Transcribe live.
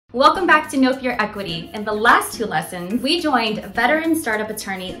Welcome back to Know Your Equity. In the last two lessons, we joined veteran startup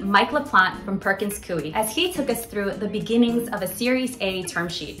attorney Mike LaPlante from Perkins Coie as he took us through the beginnings of a Series A term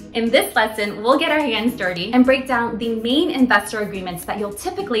sheet. In this lesson, we'll get our hands dirty and break down the main investor agreements that you'll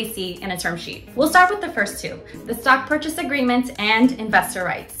typically see in a term sheet. We'll start with the first two, the stock purchase agreement and investor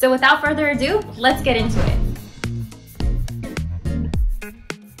rights. So without further ado, let's get into it.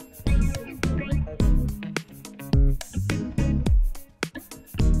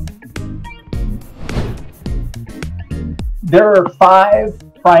 There are 5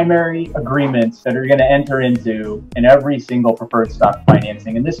 primary agreements that are going to enter into in every single preferred stock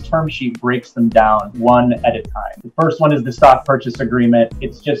financing, and this term sheet breaks them down one at a time. The first one is the stock purchase agreement.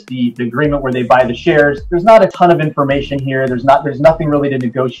 It's just the agreement where they buy the shares. There's not a ton of information here. There's nothing really to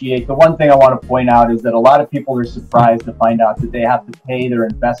negotiate. The one thing I want to point out is that a lot of people are surprised to find out that they have to pay their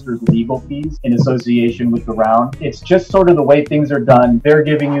investors legal fees in association with the round. It's just sort of the way things are done. They're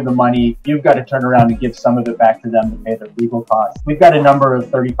giving you the money. You've got to turn around and give some of it back to them to pay their legal costs. We've got a number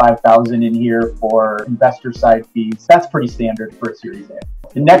of $35,000 in here for investor side fees. That's pretty standard for a Series A.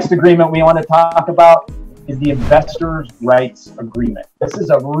 The next agreement we want to talk about is the Investors' Rights Agreement. This is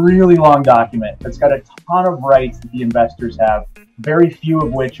a really long document that's got a ton of rights that the investors have, very few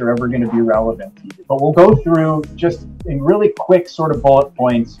of which are ever going to be relevant to you. But we'll go through just in really quick sort of bullet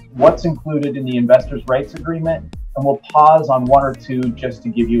points what's included in the Investors' Rights Agreement, and we'll pause on one or two just to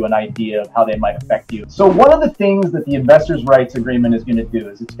give you an idea of how they might affect you. So one of the things that the Investors' Rights Agreement is going to do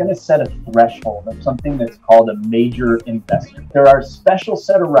is it's going to set a threshold of something that's called a major investor. There are a special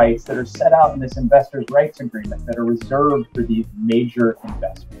set of rights that are set out in this Investors' Rights Agreement that are reserved for these major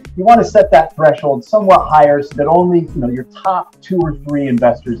investors. You want to set that threshold somewhat higher so that only your top 2 or 3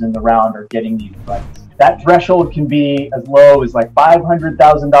 investors in the round are getting these rights. That threshold can be as low as like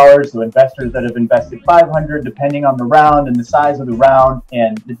 $500,000, so investors that have invested $500,000 depending on the round and the size of the round.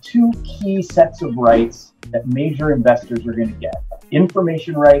 And the 2 key sets of rights that major investors are going to get are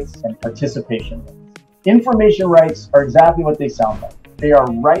information rights and participation rights. Information rights are exactly what they sound like. They are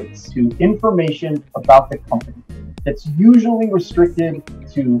rights to information about the company. It's usually restricted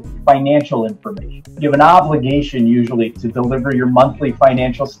to financial information. You have an obligation usually to deliver your monthly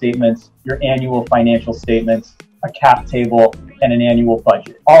financial statements, your annual financial statements, a cap table, and an annual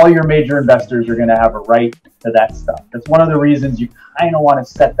budget. All your major investors are going to have a right to that stuff. That's one of the reasons you kind of want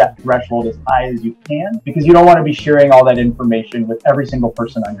to set that threshold as high as you can, because you don't want to be sharing all that information with every single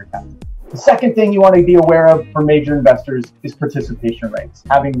person on your cap table. The second thing you want to be aware of for major investors is participation rights.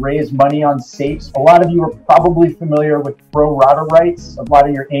 Having raised money on safes, a lot of you are probably familiar with pro rata rights. A lot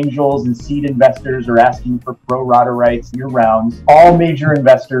of your angels and seed investors are asking for pro rata rights in your rounds. All major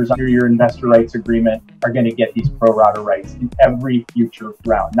investors under your investor rights agreement are going to get these pro rata rights in every future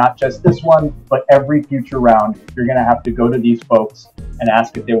round. Not just this one, but every future round. You're going to have to go to these folks and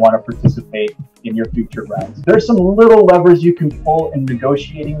ask if they want to participate in your future rounds. There's some little levers you can pull in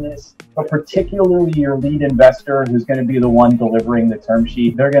negotiating this, but particularly your lead investor, who's going to be the one delivering the term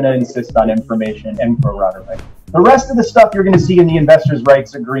sheet, they're going to insist on information and pro rata rights. The rest of the stuff you're going to see in the Investors'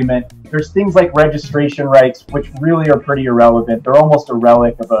 Rights Agreement, there's things like registration rights, which really are pretty irrelevant. They're almost a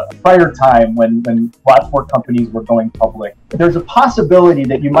relic of a prior time when lots more companies were going public. There's a possibility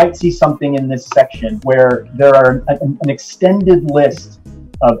that you might see something in this section where there are an extended list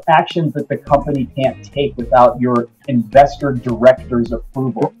of actions that the company can't take without your investor director's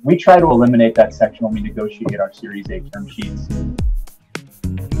approval. We try to eliminate that section when we negotiate our Series A term sheets.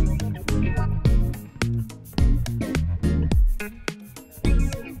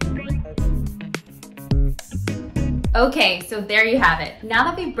 Okay, so there you have it. Now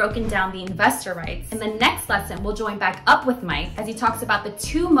that we've broken down the investor rights, in the next lesson, we'll join back up with Mike as he talks about the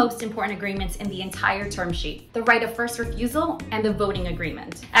 2 most important agreements in the entire term sheet, the Right of First Refusal and the voting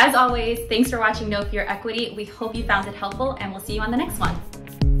agreement. As always, thanks for watching Know Your Equity. We hope you found it helpful, and we'll see you on the next one.